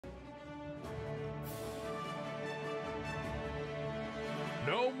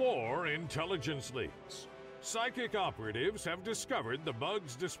No more intelligence leaks. Psychic operatives have discovered the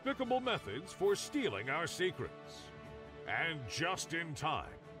bug's despicable methods for stealing our secrets. And just in time,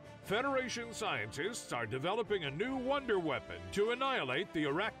 Federation scientists are developing a new wonder weapon to annihilate the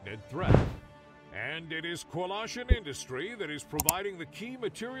Arachnid threat. And it is Kwalasha industry that is providing the key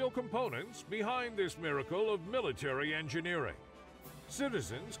material components behind this miracle of military engineering.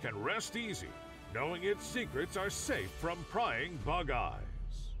 Citizens can rest easy, knowing its secrets are safe from prying bug eyes.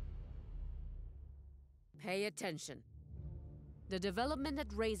 Pay attention. The development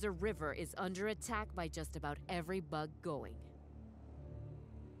at Razor River is under attack by just about every bug going.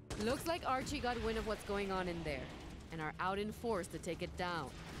 Looks like Archie got wind of what's going on in there, and are out in force to take it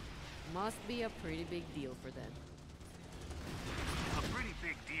down. Must be a pretty big deal for them. A pretty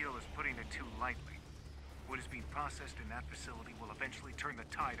big deal is putting it too lightly. What is being processed in that facility will eventually turn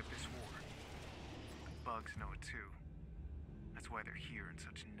the tide of this war. The bugs know it too. That's why they're here in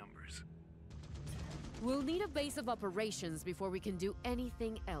such numbers. We'll need a base of operations before we can do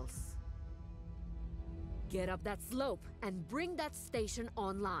anything else. Get up that slope and bring that station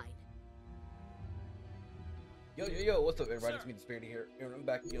online. Yo, what's up everybody? It's me, DisBearity here. And I'm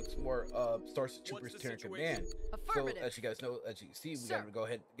back with some more Starship Troopers Terran Command. So, as you guys know, as you can see, we gotta go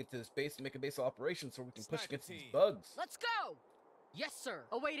ahead and get to this base and make a base of operations so we can push against these bugs. Let's go! Yes, sir.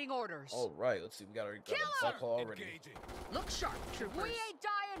 Awaiting orders. Alright, let's see, we got our bug call already. Look sharp, troopers. We ain't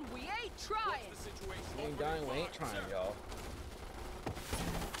dying, we ain't trying. We ain't dying, we ain't trying, y'all.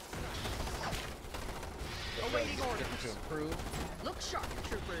 Awaiting orders. To improve. Look sharp,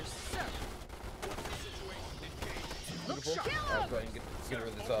 troopers. Sir. Look Beautiful. sharp. Alright, go ahead and get rid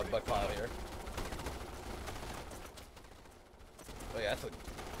of this bug pile here. Oh yeah, that's a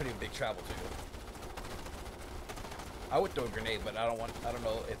pretty big travel too. I would throw a grenade, but I don't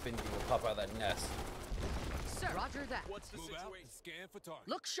know if anything will pop out of that nest. Sir, roger that. What's the situation? Scan for target.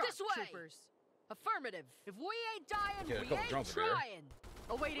 Look sharp, this way. Troopers. Affirmative. If we ain't dying, okay, we ain't trying.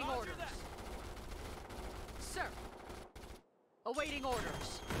 Awaiting roger orders. That. Sir. Awaiting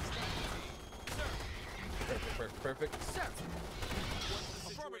orders. Perfect. Sir.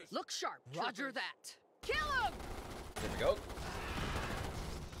 Look sharp. Roger that. Kill him! There we go.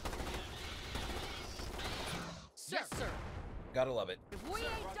 Sir. Yes, sir. Gotta love it. If we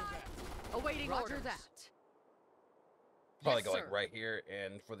ain't dying, awaiting orders. That. Probably yes, go like sir. right here,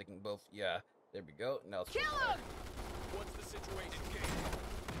 and before they can both, yeah. There we go. Now let's kill him! What's the situation,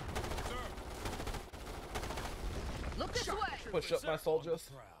 sir? Look this way. Push up, my soldiers.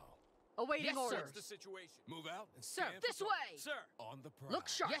 Awaiting yes, orders. What's the situation? Move out and sir, this way. Sir, on the prowl. Look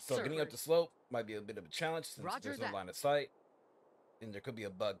sharp. Yes, so sir. getting up the slope might be a bit of a challenge since roger there's no that. line of sight, and there could be a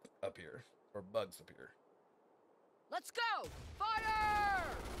bug up here or bugs up here. Let's go! Fire!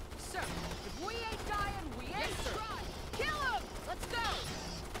 Sir, if we ain't dying, we ain't trying. Kill him! Let's go!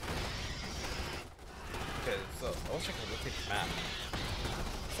 Okay, so I wish I could rotate the map.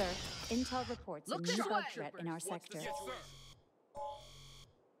 Sir, intel reports look a new bug way. threat in our sector. Yes, sir.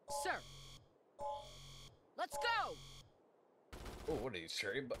 Sir, let's go! Oh, what are these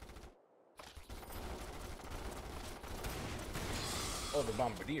cherry bugs? Oh, the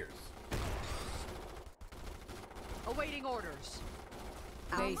bombardiers. Awaiting orders.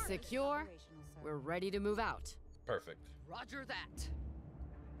 Base secure. We're ready to move out. Perfect. Roger that.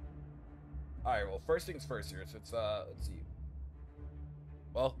 All right. Well, first things first here. So it's let's see.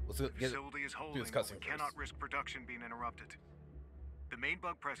 Well, let's The get facility is holding, this but cutscene we cannot first. risk production being interrupted. The main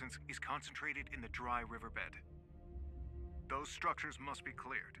bug presence is concentrated in the dry riverbed. Those structures must be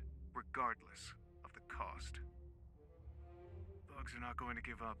cleared, regardless of the cost. Bugs are not going to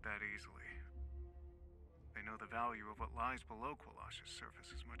give up that easily. They know the value of what lies below Kwalasha's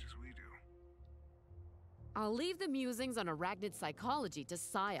surface as much as we do. I'll leave the musings on Arachnid psychology to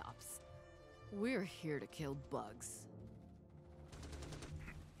PsyOps. We're here to kill bugs.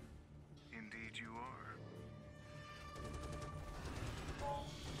 Indeed you are.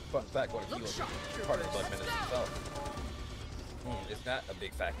 Fun fact: what if Look you sharp, were part of the troopers. bug menace itself? It's not a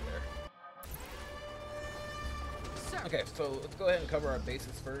big factor there. Sir. Okay, so let's go ahead and cover our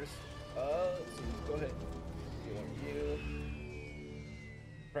bases first. Let's see, go ahead. You want you.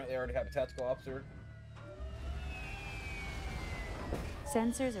 Apparently I already have a tactical officer.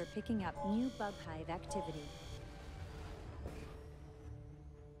 Sensors are picking up new bug hive activity.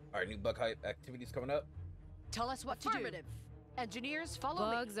 Alright, new bug hive activities coming up. Tell us what to do. Engineers, follow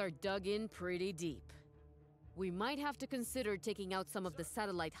me. Bugs are dug in pretty deep. We might have to consider taking out some of the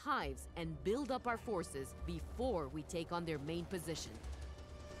satellite hives and build up our forces before we take on their main position.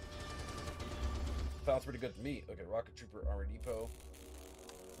 Sounds pretty good to me. Okay, Rocket Trooper Armor Depot.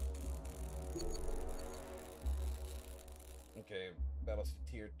 Okay, Battleship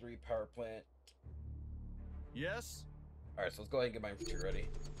Tier 3 power plant. Yes. Alright, so let's go ahead and get my infantry ready.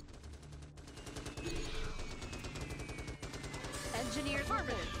 Engineers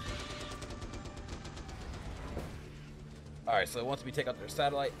affirmative. Alright, so once we take out their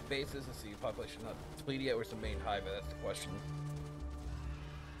satellite bases, let's see, population not depleted yet. Where's the main hive? That's the question.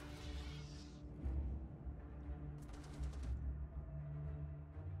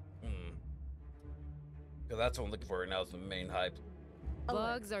 Because that's what I'm looking for right now, is the main hive.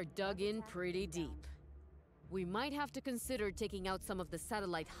 Bugs are dug in pretty deep. We might have to consider taking out some of the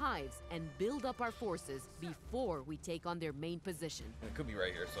satellite hives and build up our forces before we take on their main position. It could be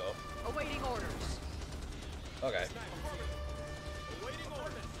right here, so. Awaiting orders. Okay. Awaiting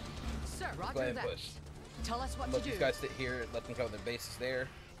orders. Sir, Go roger ahead that. and push. Tell us what Let to do. these guys sit here, let them cover their bases there.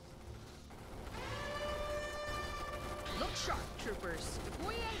 Look sharp, troopers.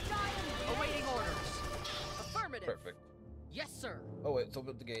 We ain't dying. Awaiting orders. Affirmative. Perfect. Yes, sir. Oh wait, let's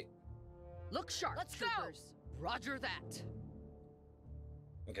open up the gate. Look sharp, Let's troopers. Go. Roger that.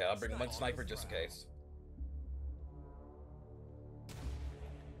 Okay, I'll bring one sniper just in case.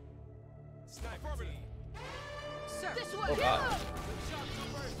 Sniper team. Sir, this way. Oh god.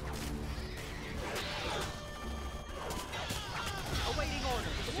 Awaiting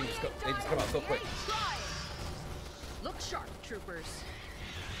orders. They just come out so quick. Look sharp, troopers.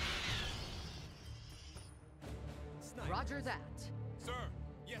 Sniper. Roger that. Sir.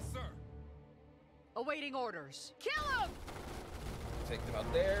 Yes, sir. Awaiting orders. Kill him! Take them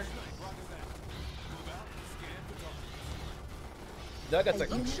out there. Roger that. Move out and scan for targets. Now I got A that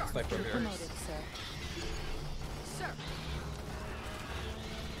unit sniper has been over here. promoted, sir. Sir.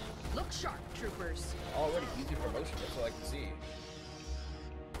 Look sharp, troopers. Already easy promotion, that's all I can see.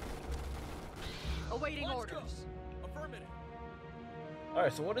 Awaiting Let's orders. go. Affirmative.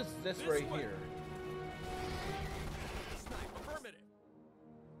 Alright, so what is this right way. here? Snipe. Affirmative.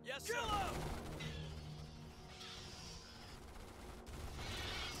 Yes, sir.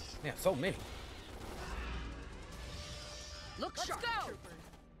 Man, so many. Look sharp, troopers.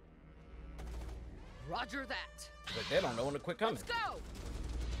 Roger that. But they don't know when to quit coming. Let's go!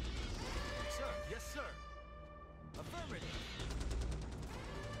 Sir. Yes, sir. Affirmative.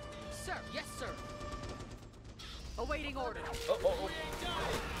 Sir, yes, sir. Awaiting orders. Oh, oh, oh.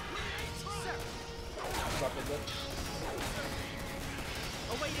 Sir, Drop it, good.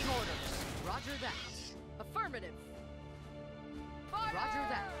 awaiting orders. Roger that. Affirmative. Fire! Roger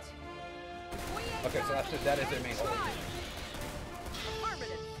that. Okay, so that is their main goal.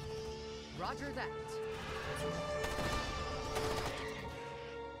 Affirmative. Roger that.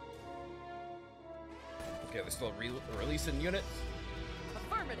 Okay, they're still releasing units.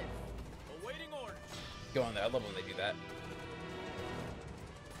 Affirmative. Awaiting orders. Go on there, I love when they do that.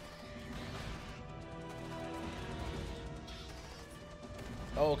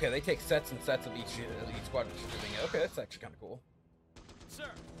 Oh, okay, they take sets and sets of each squadron shooting it. Okay, that's actually kind of cool. Sir.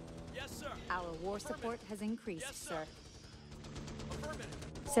 Yes, sir. Our war support has increased, Yes, sir. sir. Affirmative.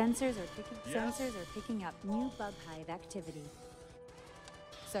 Sensors are Yes. picking up new bug hive activity.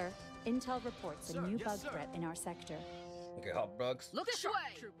 Sir, intel reports a Sir, new yes, bug sir. threat in our sector. Okay, hot bugs. Look this way,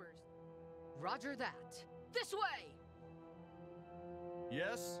 troopers. Roger that. This way.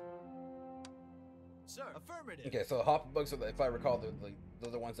 Yes. Sir. Affirmative. Okay, so hot bugs are the, if I recall,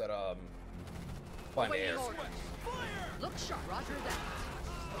 they're the ones that fly in the air. Awaiting orders. Fire. Look sharp. Roger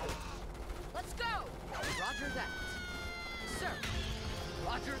that. Let's go. Roger that. Sir.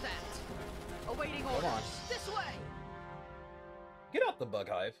 Roger that. Awaiting orders. on. This way. Get out the bug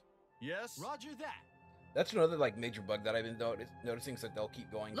hive. Yes. Roger that. That's another like major bug that I've been noticing, so they'll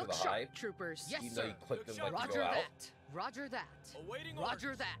keep going Look to the sharp, hive. troopers. Yes, Even though sir. you click them like to Roger go out. that. Roger that. Awaiting Roger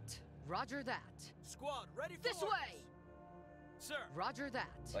orders. that. Roger that. Squad ready for This orders. way. Sir. Roger that.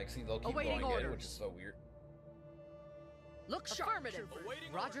 Like, see, they'll keep Awaiting going in, orders. which is so weird. Look sharp. Affirmative.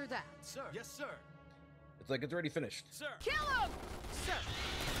 Awaiting Roger orders. that. Sir. Yes, sir. It's like it's already finished. Sir. Kill him! Sir.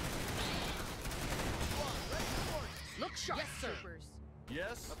 Squad ready for orders. Look sharp, yes, sir. Troopers.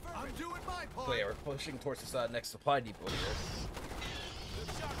 Yes. I'm doing my part. So yeah, we're pushing towards this next supply depot here.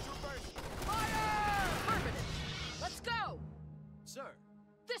 Good shot, troopers. Fire! Affirmative. Let's go. Sir.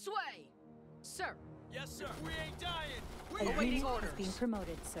 This way. Sir. Yes, sir. We ain't dying. A Awaiting unit orders. has been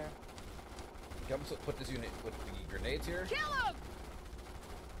promoted, sir. Okay, I'm gonna put this unit with the grenades here. Kill him!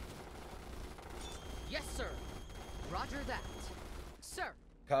 Yes, sir. Roger that. Sir.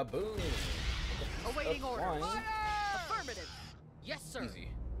 Kaboom! Awaiting Stuff orders. flying. Fire! Affirmative. Yes, sir. Easy.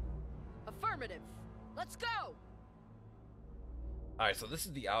 Affirmative. Let's go. Alright, so this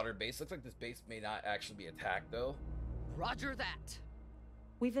is the outer base. Looks like this base may not actually be attacked though. Roger that.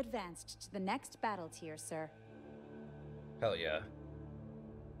 We've advanced to the next battle tier, sir. Hell yeah.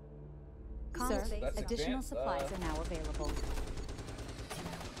 Sir, That's additional advanced, supplies are now available.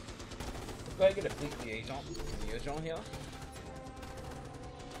 Let's go ahead and get a fleet liaison here.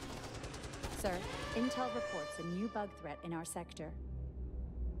 Sir, intel reports a new bug threat in our sector.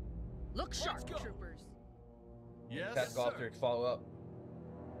 Look sharp, troopers. Yes, Task officer to follow up.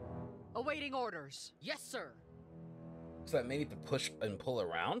 Awaiting orders. Yes, sir. So that may need to push and pull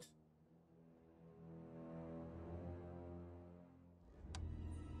around.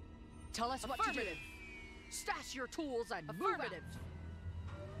 Tell us what to do. Stash your tools and move out.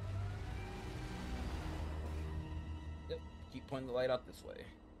 Yep. Keep pointing the light out this way.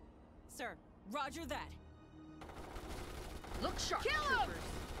 Sir, roger that. Look sharp, troopers.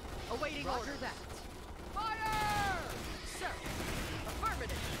 Awaiting order that. Fire! Sir.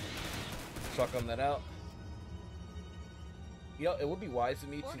 Affirmative. Shotgun that out. You know, it would be wise of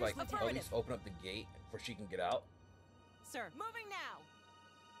me to like at affirmative. least open up the gate where she can get out. Sir, moving now.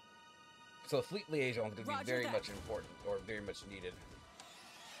 So fleet liaison is going to be Roger very that. much important, or very much needed.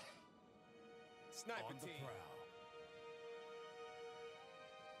 Sniper On the team. prowl.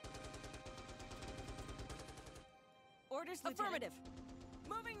 Orders, affirmative.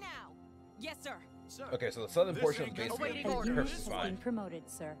 Moving now. Yes, sir. Sir. Okay, so the southern This portion of ain't the base gonna is Awaiting gonna be orders. Unit perfectly has fine. been promoted,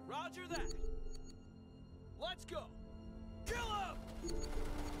 sir. Roger that. Let's go. Kill him.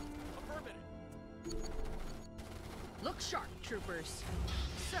 Affirmative. Look sharp, troopers.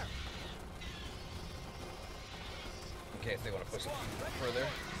 Sir. In case they want to push it further.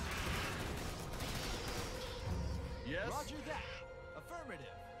 Yes. Roger that. Affirmative.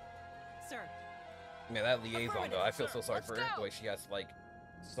 Sir, Man, that liaison though, I feel so sorry Let's for her. go. The way she has to like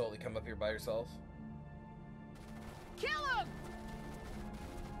slowly come up here by herself. Kill him!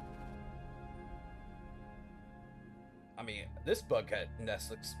 I mean, this bughead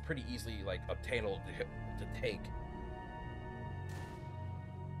nest looks pretty easily like obtainable to take.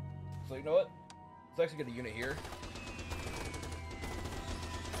 So you know what? Let's actually get a unit here.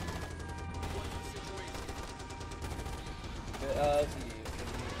 Let's see.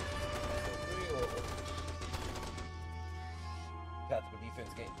 Tactical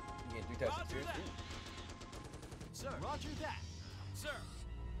defense gain 3 types of Roger experience. that. Sir. Roger that. Sir.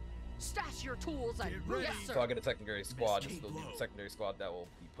 Stash your tools and Get move. ready. Yes, sir. So I'll get a secondary squad. This Keep will be low. the secondary squad that will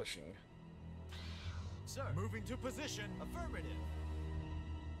be pushing. Sir. Moving to position. Affirmative.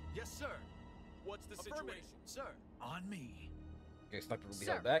 Yes, sir. What's the situation? Sir. On me. Okay, sniper will be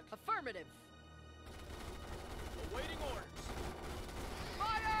Sir. held back. Affirmative. Awaiting orders.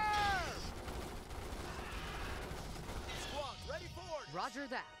 Fire! Squad ready for orders. Roger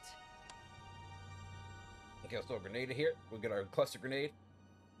that. Okay, let's throw a grenade here. We'll get our cluster grenade.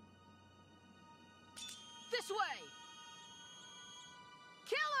 This way!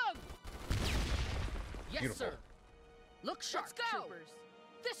 Kill him! Yes, Beautiful. sir. Look sharp, Let's go. troopers.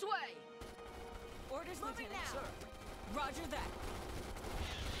 This way! orders, moving Lieutenant. now. Sir. Roger that.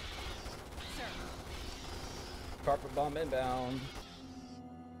 Sir, Carpet bomb inbound.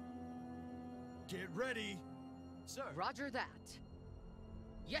 Get ready. Sir. Roger that.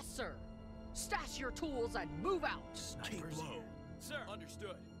 Yes, sir. Stash your tools and move out. Keep low. Sir.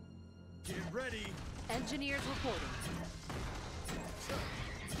 Understood. Get ready. Engineers reporting. Sir.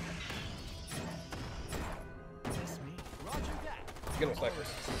 Miss me. Roger that. Get them snipers.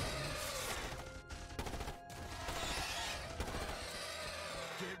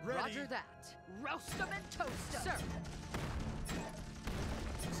 Get ready. Roger that. Roast them and toast them. Sir.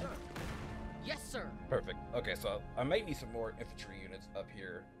 Sir. Yes, sir. Perfect. Okay, so I might need some more infantry units up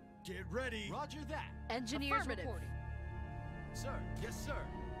here. Get ready. Roger that. Engineers reporting. Sir. Yes, sir.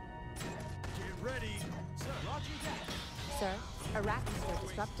 Get ready. Sir. Roger that. Sir, Arachnids are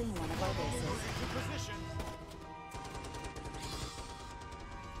disrupting one of our bases. Moving to position.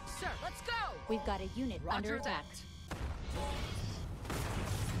 Sir, let's go. We've got a unit under Roger attack. that.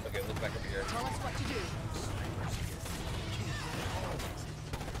 Okay, look back up here. Tell us what to do.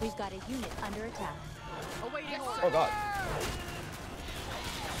 We've got a unit under attack. Awaiting Yes, orders. Oh god.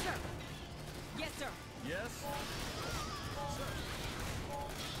 Sir. yes, sir. Yes.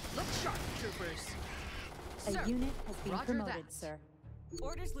 Look sharp, troopers. A Sir. unit has been Roger promoted, that. sir.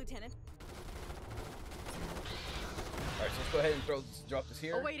 Orders, Lieutenant. Alright, so let's go ahead and drop this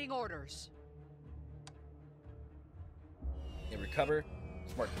here. Awaiting orders. And recover.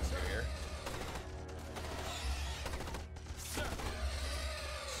 Smart team over here. Sir.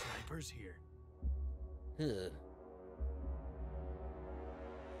 Snipers here. Huh.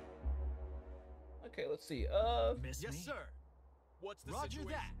 Okay, let's see. Miss yes, sir. What's the Roger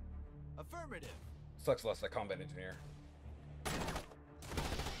situation? That. Affirmative. Sucks less that combat engineer.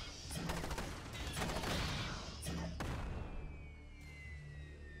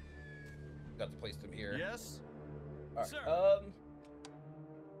 have to place them here. Yes. All right. Sir.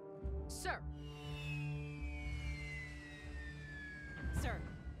 Sir. Sir.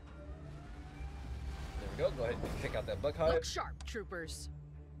 There we go. Go ahead and take out that bug hive. Look sharp, troopers.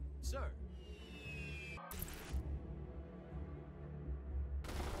 Sir.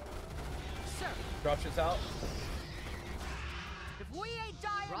 Sir. Dropships out. If we ain't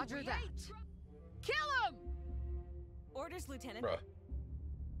dying, Roger we that. Ain't kill him! Orders, Lieutenant. Bruh.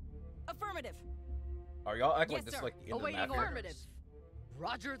 Affirmative. Are y'all acting Yes, like this sir. is like the end of the Awaiting map here? affirmative.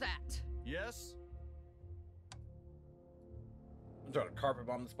 Roger that. Yes. I'm trying to carpet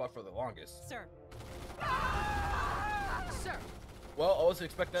bomb the spot for the longest. Sir. Sir. Well, I wasn't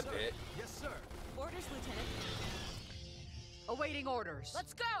expect that Sir. to hit. Yes, sir. Orders, Lieutenant. Awaiting orders.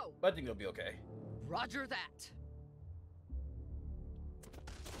 Let's go! But I think it'll be okay. Roger that.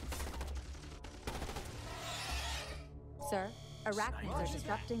 Sir, Arachnids are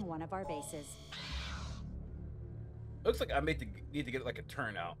disrupting one of our bases. Looks like I need to get like a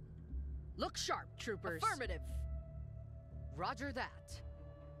turnout. Look sharp, troopers. Affirmative. Roger that.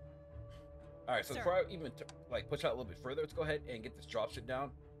 All right, so Sir. before I even like push out a little bit further, let's go ahead and get this dropship down.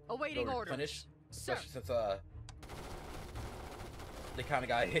 Awaiting Go orders. replenish, Sir. especially since they kind of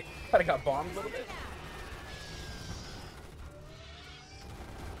got bombed a little bit.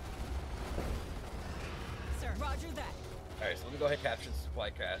 Sir. Roger that. All right, so let me go ahead and capture the supply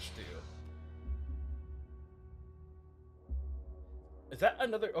cache too. Is that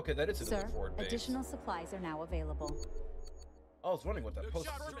another? Okay, that is another Sir, forward base. additional supplies are now available. I was wondering what that Look post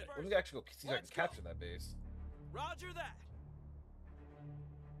sharp, is. troopers. Let me actually go see if I can Let's go. capture that base. Roger that.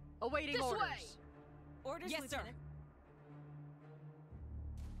 Awaiting This orders. way. Orders, Yes, Lieutenant.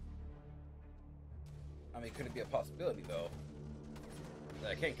 I mean, could it be a possibility though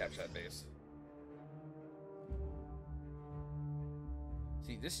that I can't capture that base?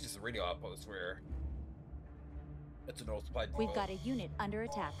 See, this is just a radio outpost where it's a normal supply depot. We've got a unit under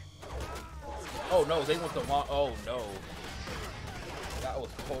attack. Oh no, they want the long. Oh no, that was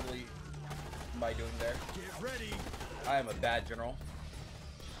totally my doing there. Get ready. I am a bad general.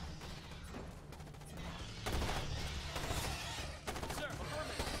 Sir.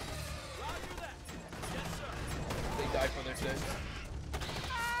 Affirmative. Roger that. Yes, sir. They die for their sins,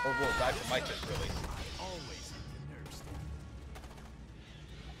 or will die for my sins, really. Always keep the nerves down.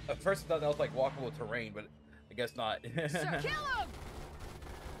 At first, I thought that was like walkable terrain, but I guess not. Sir, kill him!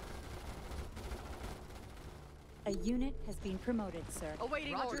 A unit has been promoted, sir.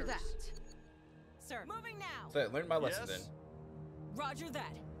 Awaiting orders. That. Sir. Moving now. So I learned my lesson Yes. then. Roger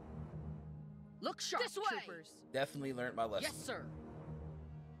that. Look sharp, This way. troopers. Definitely learned my lesson. Yes, sir.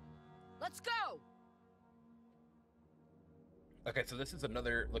 Let's go. Okay, so this is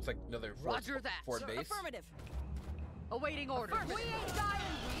another. Looks like another Roger that, forward sir. base. Affirmative. Awaiting orders. We ain't dying,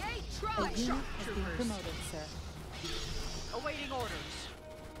 we ain't A trying. unit sharp, has been troopers. promoted, sir. Awaiting orders.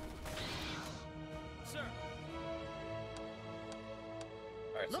 Sir.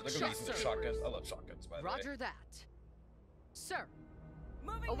 All right, so Look they're gonna be sharp, using the sir. shotguns. I love shotguns, by the way. Roger that. Sir.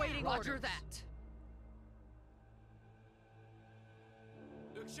 Moving Awaiting now. Roger that.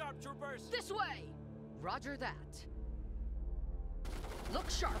 Look sharp, troopers. This way. Roger that. Look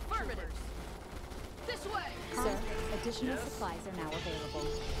sharp, affirmative. This way. Sir, additional Yes. supplies are now available.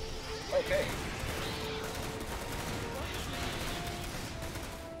 Okay.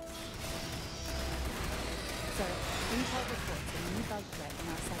 Sir, intel reports a new bug threat in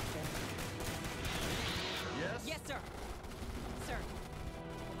our sector. Yes. Yes, sir. Sir.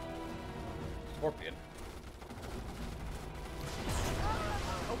 Scorpion.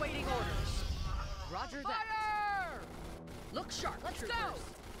 Awaiting orders. Roger that. Fire! Look sharp. Let's troopers. go.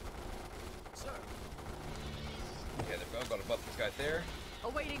 Sir. Okay, there we go. Gotta buff this guy there.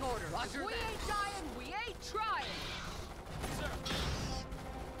 Awaiting orders. Roger We that. ain't dying, we ain't trying. Sir.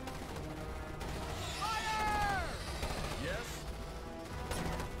 Fire! Yes.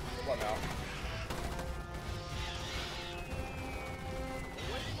 Come on now.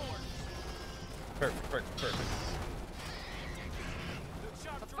 Waiting orders. Perfect. Look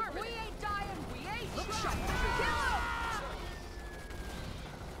sharp, troopers. Affirmative. We ain't dying, we ain't Look trying. sharp. Kill him!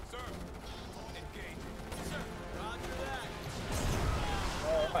 Sir. Engage. Sir. Roger that.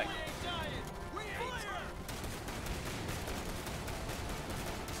 All right. We ain't dying. We ain't fire.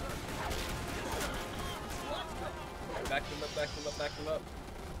 Back them up.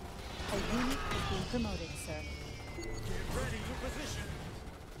 A unit has been promoted, sir. Get ready for position.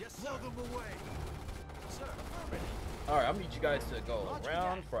 Yes, sir. Blow them away. Sir. Affirmative. All right, I'm gonna need you guys to go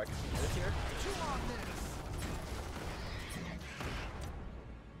around before I can see this here. You on this.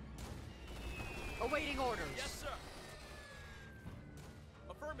 Awaiting orders. Yes, sir.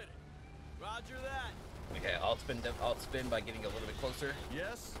 Affirmative. Roger that. Okay, I'll spin by getting a little bit closer.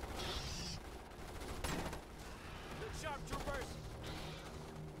 Yes. Look sharp, troopers.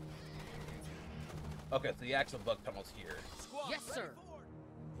 Okay, so the actual bug tunnel's here. Squad, Yes, ready sir. forward.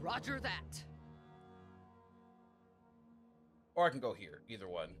 Roger that. Or I can go here, either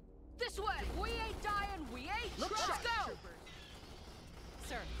one. This way. We ain't dying. We ain't. Look trying. sharp, Go. troopers.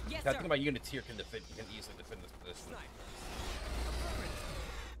 Sir. Yes, I sir. think my units here can easily defend this position. Snipers. Affirmative.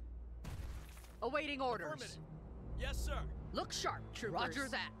 Awaiting orders. Affirmative. Yes, sir. Look sharp, troopers. Roger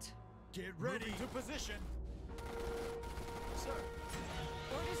that. Get ready. Moving to position. Sir.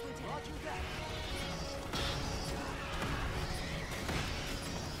 Orders, Lieutenant. Roger that.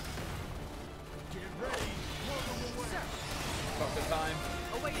 Get ready. Blow them away. Sir. Talk the time.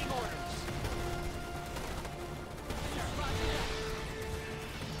 Awaiting orders. Sir, roger that.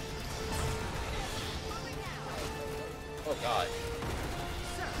 Moving now. Oh god.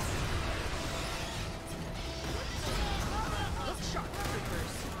 Sir. Look sharp,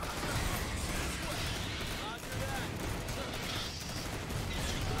 troopers. Roger that.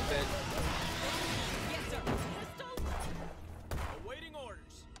 Dead. Yes, sir. Pistol. Awaiting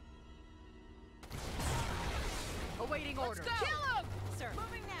orders. Awaiting Let's orders. go. Kill him. Sir.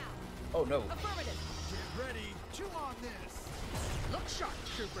 Moving now. Oh no. Affirmative. Get ready. Chew on this. Look sharp,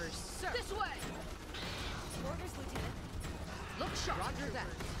 troopers. Sir. This way. Orders, Lieutenant. Look sharp. Roger that.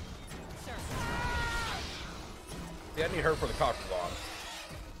 Sir. See, I need her for the copper bomb.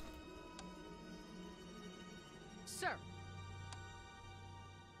 Sir.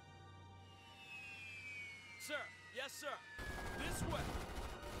 Sir. Yes, sir. This way.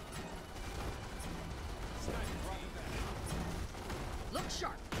 Sniper, roger that. Look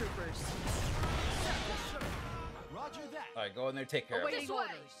sharp, troopers. Yes, sir. Roger that. Alright, go in there, take care of it. Awaiting This way.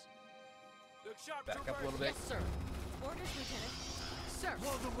 orders. Look sharp, Back troopers. up a little bit. Yes, sir. Orders, Lieutenant. Sir.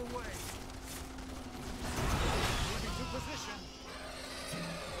 Blow them away. Moving to position.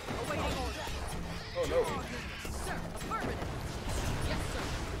 Awaiting orders. Oh no. Sir. Affirmative. Yes, sir.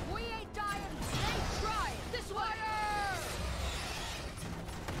 If we ain't dying, we ain't trying. This way.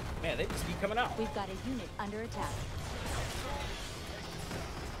 Man, they just keep coming out. We've got a unit under attack.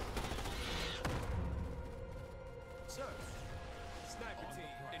 Sir. Sniper team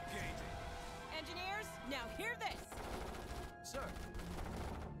engaging. Engineers, now hear this. Sir.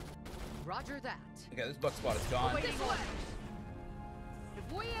 Roger that. Okay, this bug spot is gone. Awaiting orders.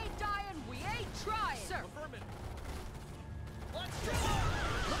 If we ain't dying, we ain't trying. Sir. Affirmative.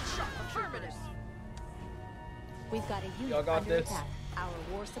 Look sharp. Affirmative. We've got a Y'all unit got under this. attack. Our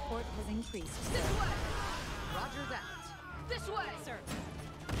war support has increased, This sir. way. Roger that. This way. Sir.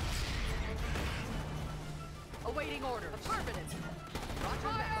 Awaiting orders. Affirmative.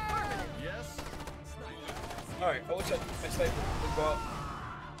 Roger that. Affirmative. Yes. Sniper. Alright, I wish my sniper would go out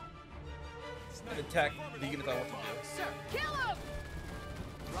and attack the units I want to do. Sir. Kill him.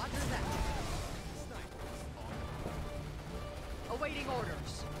 Roger that. Awaiting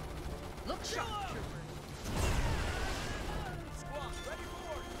orders. Look sharp, troopers. Squad, ready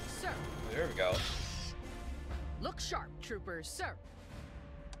for orders. Sir. There we go. Look sharp, troopers. Sir.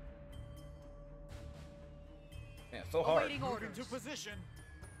 Man, so hard. Awaiting Moving orders. to position.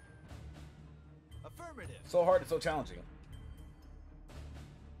 Affirmative. So hard and so challenging.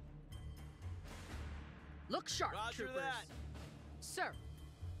 Look sharp, Roger troopers. that. Sir.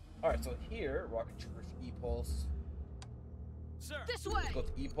 Alright, so here, rocket troopers, E-pulse. Sir. This way. Go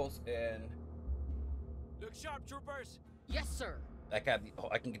to E-pulse and Look sharp, troopers. Yes, sir. I can have the, oh,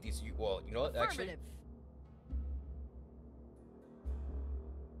 I can get these. Well, you know what? Actually, Affirmative.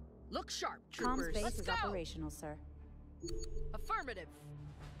 Look sharp, Comms troopers. base Let's is go. operational, sir. Affirmative.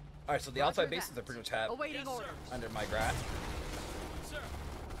 all right. So the Roger outside that. bases I pretty much have Awaiting Yes, sir. orders. under my grasp. Sir.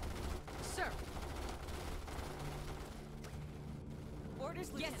 Sir.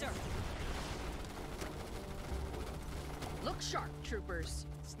 Orders, Lieutenant. Yes, sir. Look sharp, troopers.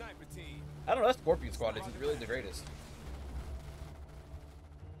 Sniper team. I don't know. That Scorpion squad isn't really the greatest.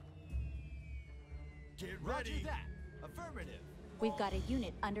 Get ready. Roger that. Affirmative. We've got a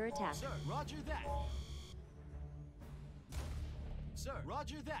unit under attack. Sir, roger that. Sir,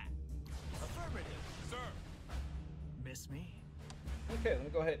 roger that. Affirmative. Sir. Miss me? Okay, let me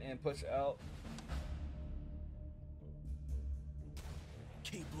go ahead and push out.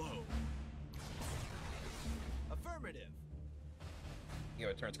 Keep low. Affirmative. Yeah,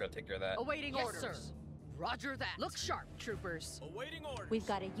 my turn's gonna take care of that. Awaiting Yes, orders. sir. Roger that. Look sharp, troopers. Awaiting orders. We've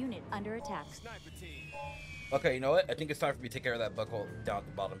got a unit under attack. Sniper team. Okay, you know what? I think it's time for me to take care of that bug hole down at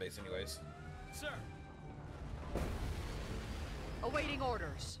the bottom base, anyways. Sir. Awaiting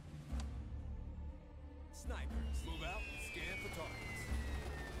orders. Snipers. Move out and scan for targets.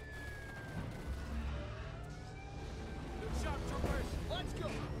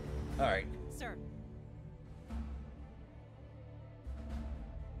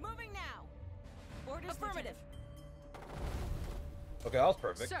 now. Orders, affirmative. Okay, that was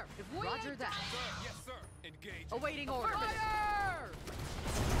perfect. Sir, if we Roger that. Sir, yes, sir. Engage. Awaiting orders. Fire!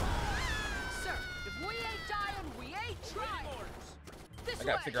 Sir, if we ain't dying, we ain't trying. This I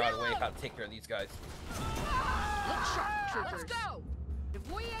gotta way. figure out a way how to take care of these guys. Look sharp, troopers. Let's go.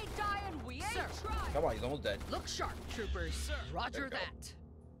 If we ain't dying, we ain't trying. Come on, he's almost dead. Look sharp, troopers. Sir, Roger go. that.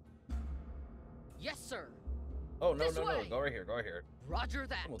 Yes, sir. Oh, no, This no, no. way. Go right here. Go right here. Roger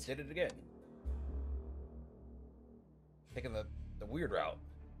that. Almost did it again. Taking the weird route.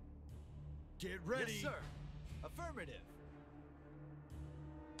 Get ready. Yes, sir. Affirmative.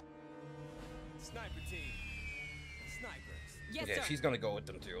 Sniper team. Snipers. Yes, Okay, sir. she's gonna go with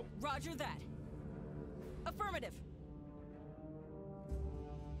them too. Roger that. Affirmative.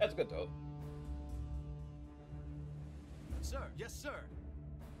 That's good though. Sir, yes, sir.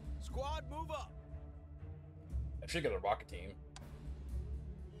 Squad, move up. I should get a rocket team.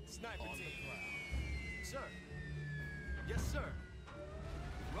 Sniper team. Sir. Yes, sir.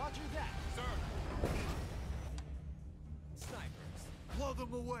 Roger that. Sir. Snipers. Blow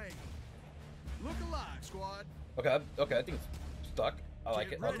them away. Look alive, squad. Okay, okay, I think it's stuck. I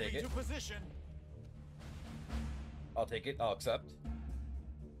like it. I'll take it. To position. I'll take it. I'll accept.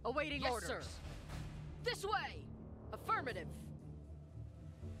 Awaiting orders. Sir. This way. Affirmative.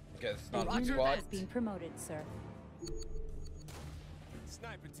 Okay, it's not a Unit squad. has been promoted, sir.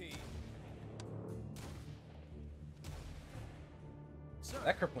 Sniper team. Sir.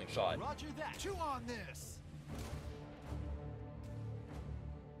 That crippling shot. Roger that. Chew on this.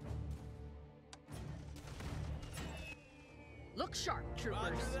 Look sharp, troopers.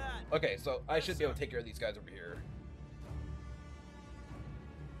 Roger that. Okay, so I should be able to take care of these guys over here.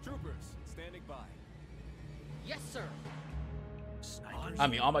 Troopers, standing by. Yes, sir. Snipers. I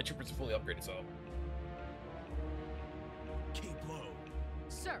mean, all my troopers are fully upgraded, so. Keep low.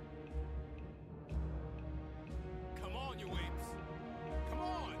 Sir. Come on, you apes. Come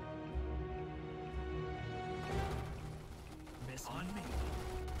on. Miss on me.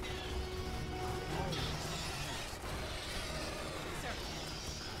 Sir.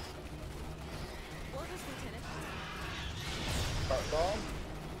 Orders, Lieutenant. Start bomb.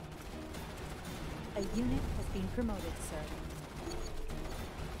 A unit has been promoted, sir.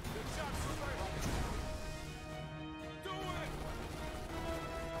 Good shot, Super. Do it.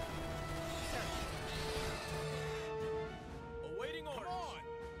 Sir. Awaiting orders. Come on.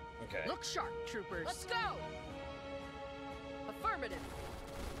 Okay. Look sharp, troopers. Let's go. Affirmative.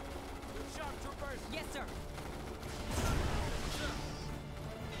 Good shot, troopers. Yes, sir.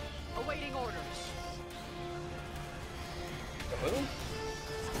 Awaiting orders. Kaboom.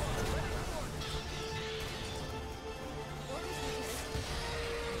 Orders, Lieutenant.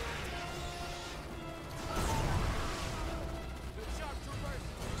 Good shot, troopers.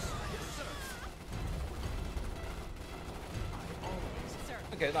 Yes, sir. Sir.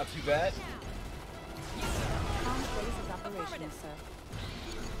 Okay, not too bad. Now. Yes, sir. Comm base is operational, Affirmative. sir.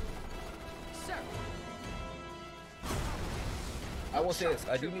 Sir. I will say this.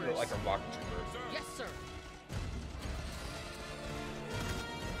 I do need like a rocket trooper. Yes, sir.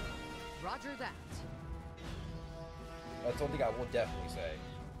 Roger that. That's the only thing I will definitely say.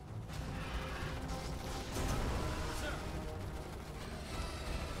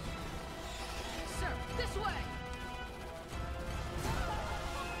 Sir, this way.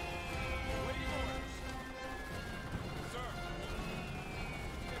 Awaiting orders. Sir.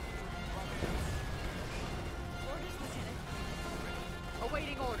 Orders, Lieutenant.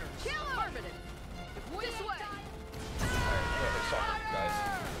 Awaiting orders. Kill affirmative. If we this way. Alright, let's start with you guys.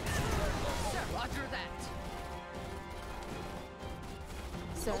 Sir, roger that.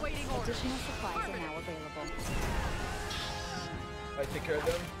 Sir, Awaiting orders. additional supplies are now available. I take care of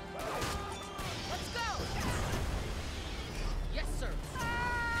them. Let's go. Yes, sir.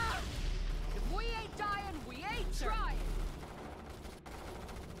 If we ain't dying, we ain't trying.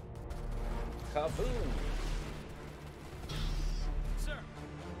 Kaboom. Sir.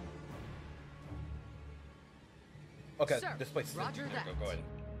 Okay, Sir, this place is roger that. Go ahead.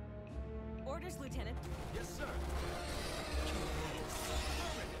 Orders, Lieutenant. Yes, sir.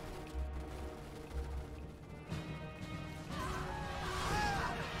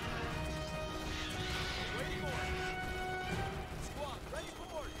 Waiting orders. Squad, ready for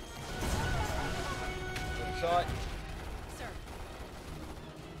orders. Good shot. Sir.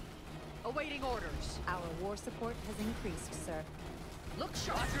 Awaiting orders. Our war support has increased, sir. Look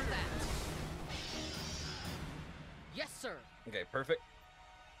sharp. Roger that. Yes, sir. Okay, perfect.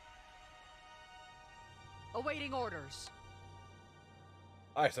 Awaiting orders.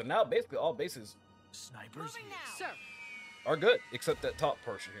 Alright, so now basically all bases. Snipers. Moving now. Sir. are good, except that top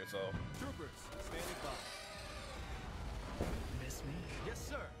portion here. So. Troopers, standing by. Miss me? Yes,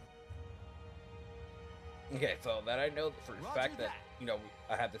 sir. Okay, so that I know for a fact that, you know,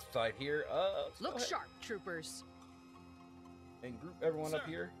 I have this side here. Look sharp, troopers. And group everyone up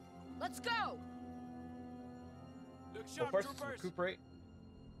here. Let's go. Look So sharp, first, troopers. recuperate.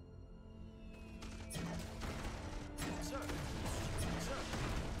 Sir. Sir.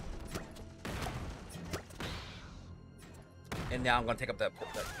 And now I'm gonna take up that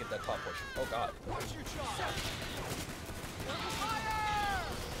get that top portion. Oh God. Watch your shot. Fire!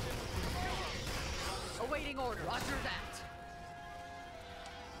 Awaiting order. Roger that.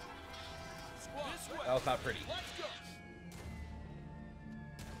 This way. That was not pretty. Let's go.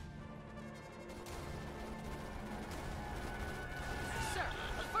 Sir,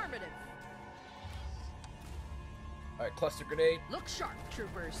 affirmative. All right, cluster grenade. Look sharp,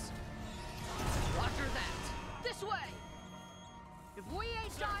 troopers. Roger that. This way. If we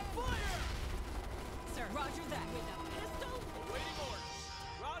ain't dying, Fire! Sir, roger that. With a pistol? Awaiting orders.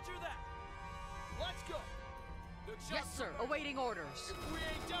 Roger that. Let's go. Look sharp, yes, sir. troopers. Awaiting orders. If we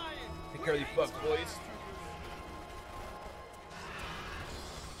ain't dying, Take care of these bugs, boys.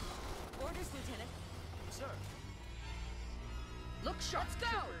 Orders, Lieutenant. Sir. Look sharp.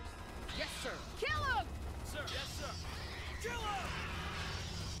 Let's go. Yes, sir. Kill him. Sir. Yes, sir. Kill him!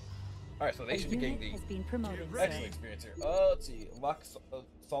 All right, so they A should be getting unit the has been promoted, sir. excellent experience here. Let's see. Lock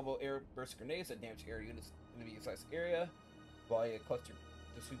salvo air burst grenades that damage air units in the medium-sized area. Fly a cluster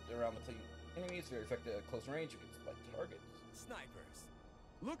to sweep around the fleeing enemies. Very effective at close range against light targets. Snipers.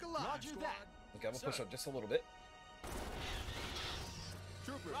 Look alive, Roger squad. that. Okay, I'm gonna push up just a little bit.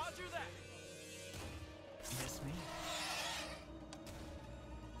 Troopers. Roger that. Miss me?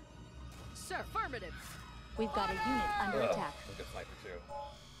 Sir, affirmative. We've got a unit under attack. Look at sniper too.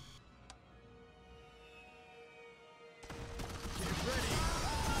 Get ready.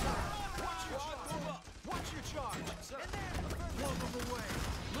 Watch your charge. Move up. Watch your charge. Sir. And then, one move away.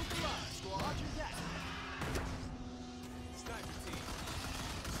 Look alive, squad. Roger that. Sniper team.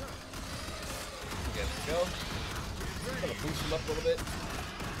 Sir. Okay, let's go. Gonna boost them up a little bit.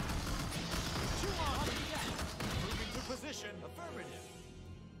 Chew on. Roger that. Moving to position. Affirmative.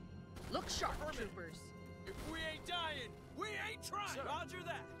 Look sharp, troopers. If we ain't dying, we ain't trying. Sir. Roger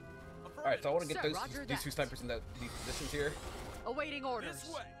that. All right, so I want to get Sir, these roger two that. snipers in these positions here. Awaiting orders. This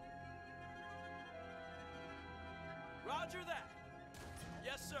way. Roger that.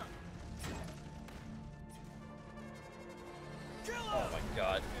 Yes, sir. Kill him. Oh my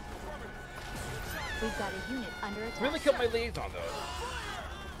God! We've got a unit under attack. Really killed my liaison though.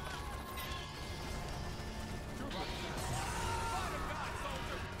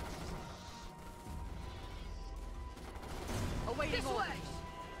 Awaiting This orders. way.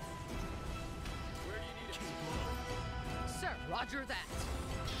 Where do you need it? Sir, roger that.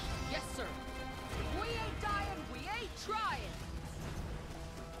 Yes, sir. If we ain't dying, we ain't trying.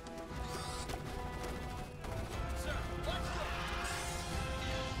 Sir, let's go.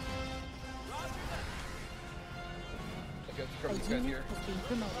 Roger that. Okay, let's A cover these guys unit here. has been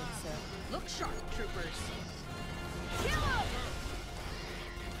promoted, sir. Look sharp, troopers. Kill him!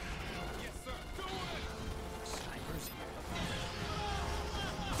 Yes, sir. Do it. Snipers here.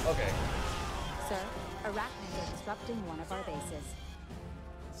 Okay. Sir, Arachnids are disrupting one of our bases.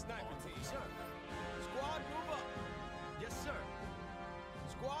 Sniper team. Sir. Squad, move up. Yes, sir.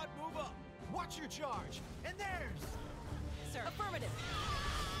 Squad, move up. Watch your charge. And there's. Sir, affirmative.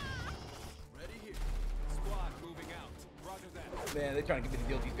 Ready here. Squad moving out. Roger that. Man, they're trying to get me to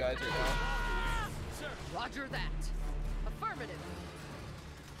deal with these guys right now. Sir. Roger that. Affirmative.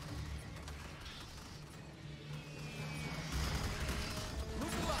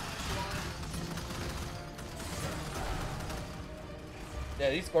 Move alive, squad. Yeah,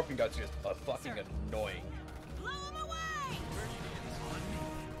 these scorpion guys are just fucking Sir. annoying. Blow them away!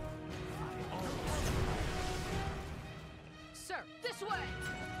 Sir, this way.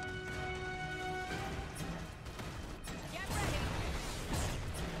 Get ready!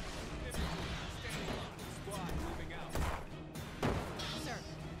 Squad moving out. Sir,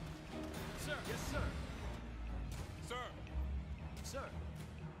 Sir. Yes, sir. Sir. Sir.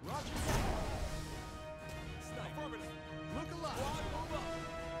 Roger that. Affirmative. Look alive. Squad, move up.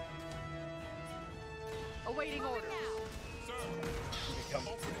 Awaiting orders. Sir. Okay, come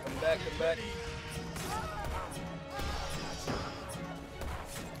back, come back.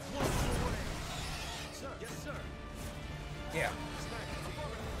 One away. Sir. Yes, sir. Yeah.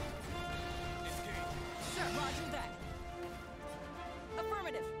 sir, roger that.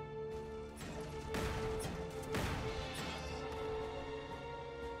 Affirmative.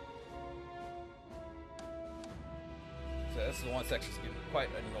 So is the one section's getting quite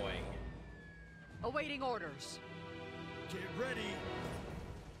annoying. Awaiting orders. Get ready.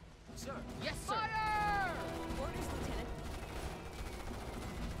 Sir. Yes, sir. Fire! Orders, Lieutenant.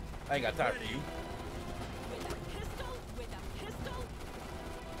 I ain't got time for you. With a pistol, with a pistol.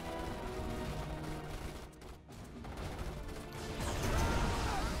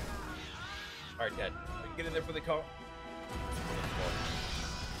 Alright, Dad. Get in there for the call.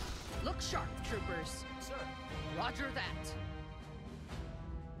 Look sharp, troopers. Sir. Roger that.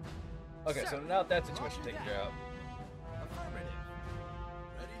 Okay, so now that situation taken care of. Affirmative.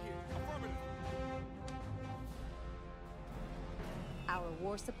 Ready here. Affirmative. Our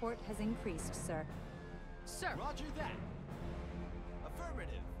war support has increased, sir. Sir. Roger that.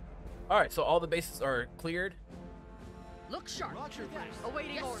 Affirmative. Alright, so all the bases are cleared. Look sharp, Roger troopers. that.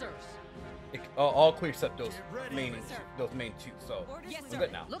 Awaiting Yes, orders. sir. All clear except those Get ready, main sir. two. So Orders, Yes, we're sir.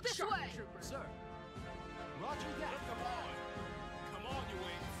 good now. Look This sharp, way. troopers. Sir. Roger that. Come on, you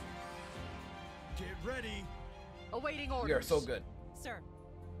wings. Get ready. Awaiting orders. We are so good. Sir.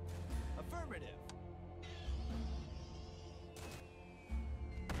 Affirmative.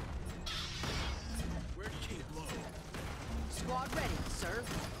 We're keep low. Squad ready, sir.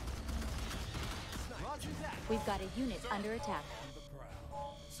 Roger that. We've got a unit under attack. On the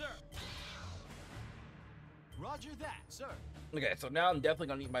prowl. Sir. Roger that. Sir. Okay, so now I'm definitely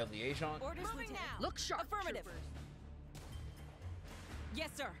gonna need my liaison. Orders, Moving Lieutenant. now. Look sharp, Affirmative. troopers. Yes,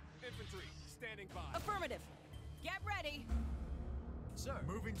 sir. Infantry, standing by. Affirmative. Get ready. Sir.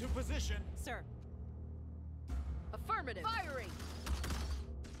 Moving to position. Sir. Affirmative. Firing.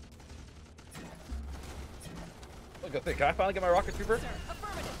 Look, good thing. Can I finally get my rocket trooper? Sir.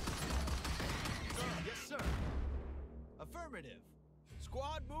 Affirmative. Yes, sir. Affirmative.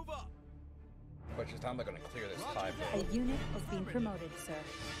 Squad, move up. How much time am I gonna clear this time? A unit is being promoted, sir.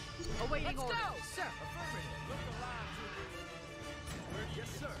 Awaiting Let's orders, go. sir. Affirmative. Look alive, troopers. Ready? Yes,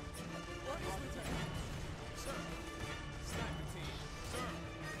 sir. Orders, Lieutenant. Sir. Sniper team. Sir.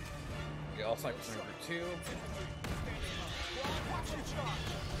 Okay, all sniper trooper 2. Squad, watch your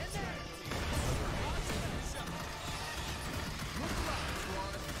charge. Yes, sir. Look alive,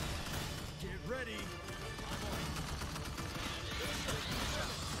 squad. Get ready.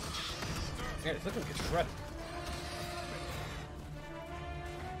 Man, it's looking like it's shredded.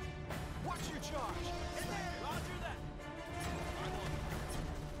 Watch your charge. Roger that.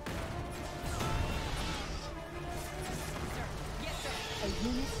 Sir. Yes, sir. A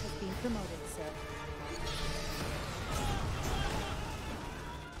unit has been promoted, sir.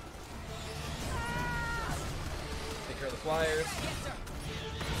 Take care of the flyers. Yes, sir.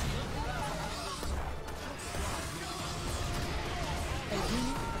 A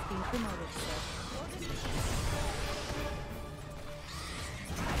unit has been promoted, sir.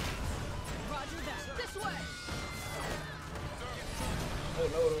 Roger that. This way. Oh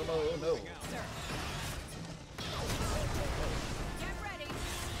no. Sir. Get ready.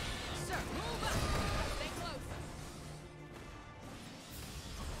 Sir, move up. Stay close.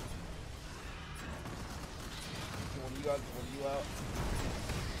 One of you guys, one of you out.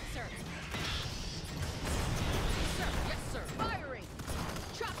 Sir. Sir, yes, sir. Firing.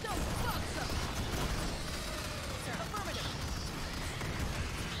 Chop those bugs up. Sir. Affirmative.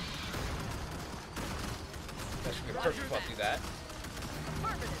 That should be perfect if I'll do that.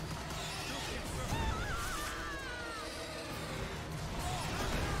 Affirmative.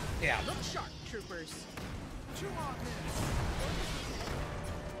 Yeah. Look sharp, troopers. 2 more minutes.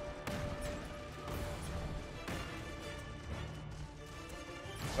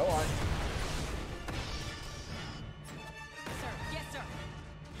 Go on. Sir. Yes, sir.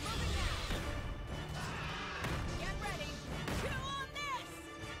 Moving now. Get ready. Chew on this.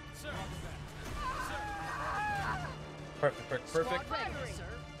 Sir. Perfect. Squad ready,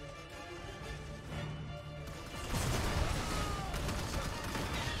 sir.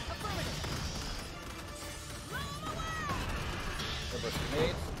 Affirmative. Blow 'em away. Reverse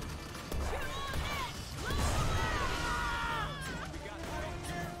grenades. Chew on this. Blow 'em away. We got no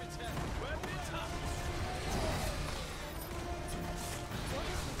care if it's heavy. Weapons up.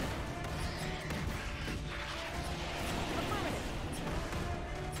 Affirmative.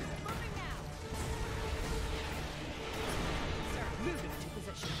 Moving now. Sir. Moving to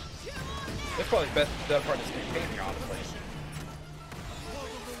position. Chew on this. That's probably the best part of this campaign here, honestly. Blow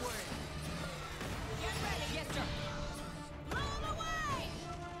them away. Get ready. Yes, sir. Blow 'em away.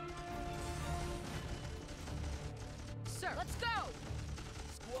 Sir, let's go.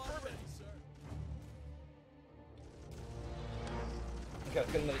 Squad ready, sir. Okay,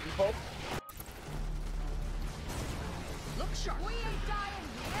 let's get another e-pulse. Look sharp. We ain't dying.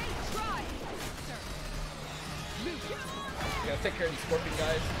 We ain't trying. Sir. You gotta take care of these scorpion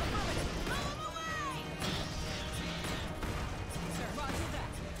guys. Sir, roger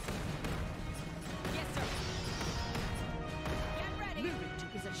that. Yes, sir. Get ready. Moving to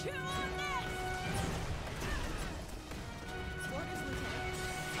position. Chew on this! Orders, Lieutenant.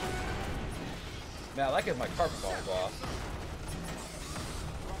 Man, I like it if my carpet falls off.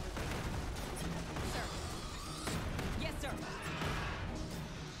 Sir. Yes, sir.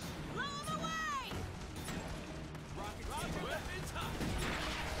 Blow them away!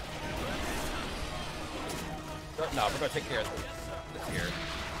 No, we're gonna take care of this here.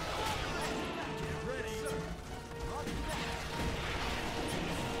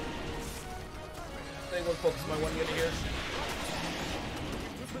 I think we'll focus my one unit here.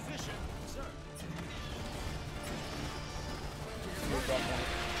 Position, sir. Move drop point.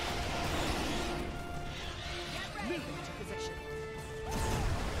 Moving to position.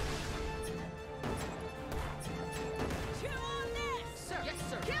 Chew on this! Sir. Yes,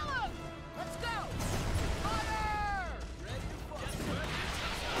 sir. Kill him! Let's go! Fire!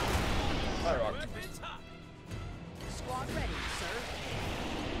 Fire Arachnid. Squad ready, sir.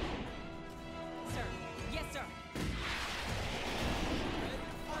 Sir. Yes, sir.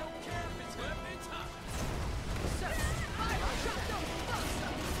 Sir. Fire. Shot those bugs.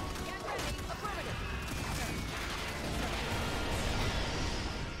 Get ready. Affirmative.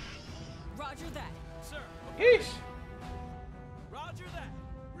 Roger that. Sir. Yeesh. Roger that.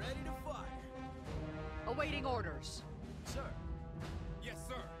 Ready to fire. Awaiting orders. Sir. Yes,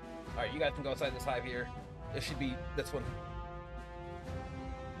 sir. Alright, you guys can go outside this hive here. It should be this one.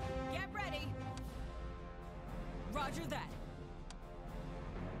 Get ready. Roger that.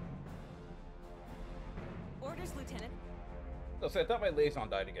 Orders, Lieutenant. Oh, so I thought my liaison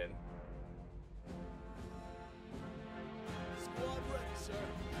died again. Squad ready, sir.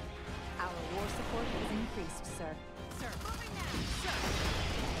 Our war support has increased, sir. Sir. Moving now. Sir.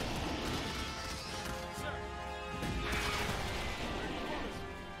 Sir.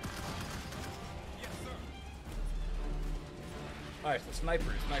 Yes, sir. Alright, so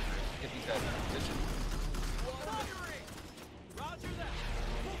snipers. Get these guys in position. Firing. Roger that.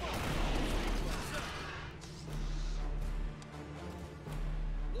 Move on. Sir.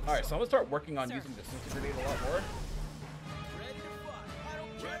 Alright, so I'm gonna start working on Sir. using the sensor grenade a lot more. Ready to fire. I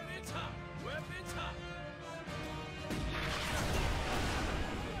don't care. Weapons hot. Weapons hot.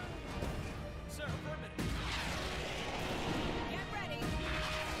 Sir, affirmative. Get ready.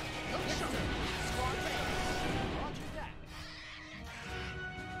 Yes, sir. Squad ready. Roger that.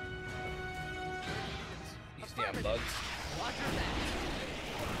 These damn bugs. Roger that.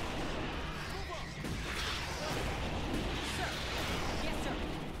 Sir. Yes, sir.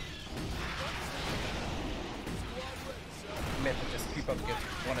 You may have to just keep up against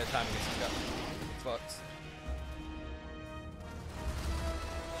one at a time against these guys. Fucks.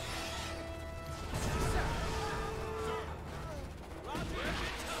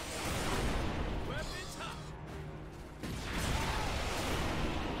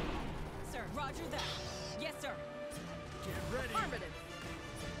 Sir, roger that. Yes, sir. Get ready. Affirmative.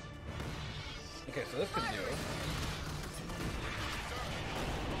 Okay, so this could do.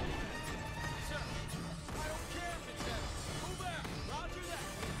 Sir. I don't care if it's heavy. Move out. Roger that.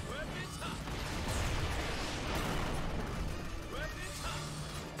 Weapons hot. Weapons hot.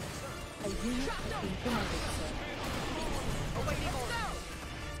 A unit has been promoted, sir. Awaiting orders.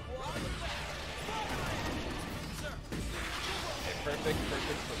 Sir. Okay, perfect.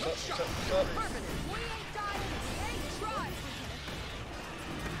 What's up? Affirmative. We ain't dying. We ain't trying.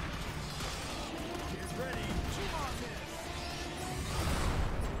 Get ready. Chew on this.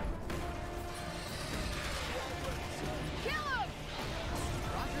 Kill him!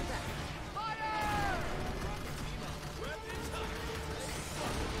 Roger that. Fire! Weapons hot.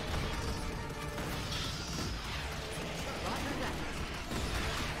 Roger that.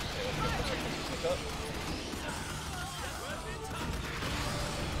 What's up?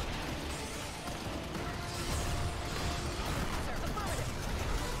 Sir, affirmative.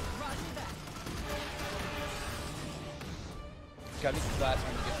 Roger that. Gotta need the last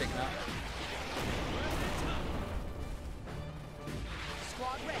one to get taken out.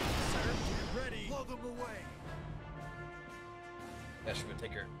 Squad ready, sir. Get ready. Blow them away. That should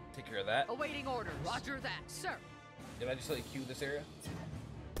take care of that. Awaiting orders. Roger that, sir. Did I just let you cue this area?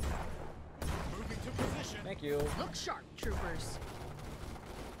 Moving to position. Thank you. Look sharp, troopers.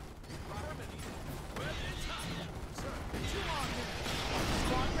 Weapons hot. Sir. Chew on this.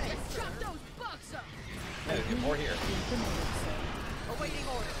 Squad ready, sir. Drop those bugs up! Hey, get more here. Been promoted, sir. Awaiting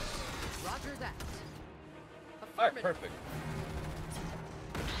orders. Roger that. Alright, Affirmative. perfect.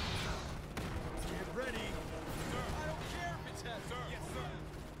 Get ready. Sir. test. Sir. Yes, sir.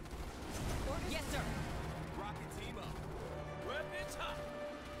 Yes, sir. Rocket team up. Weapons hot.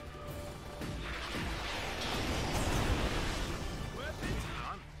 Weapons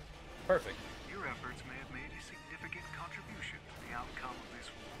hot. Done. Perfect. Your efforts may have made a significant contribution to the outcome of this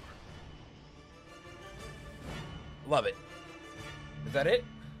war. Love it. Is that it?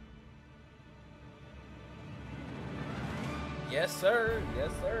 Yes, sir.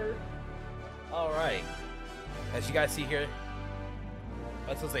 Yes, sir. All right. As you guys see here,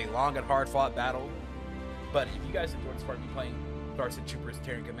 this was a long and hard-fought battle. But if you guys enjoyed this part of me playing Starship Troopers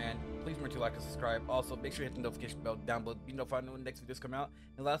Terran Command, please remember to like and subscribe. Also, make sure you hit the notification bell down below to be notified when the next videos come out.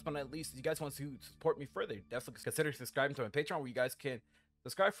 And last but not least, if you guys want to support me further, definitely consider subscribing to my Patreon, where you guys can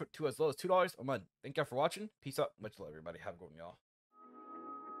subscribe to as low as $2 a month. Thank you all for watching. Peace out. Much love, everybody. Have a good one, y'all.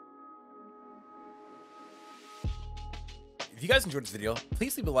 If you guys enjoyed this video,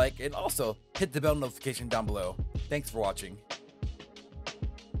 please leave a like and also hit the bell notification down below. Thanks for watching.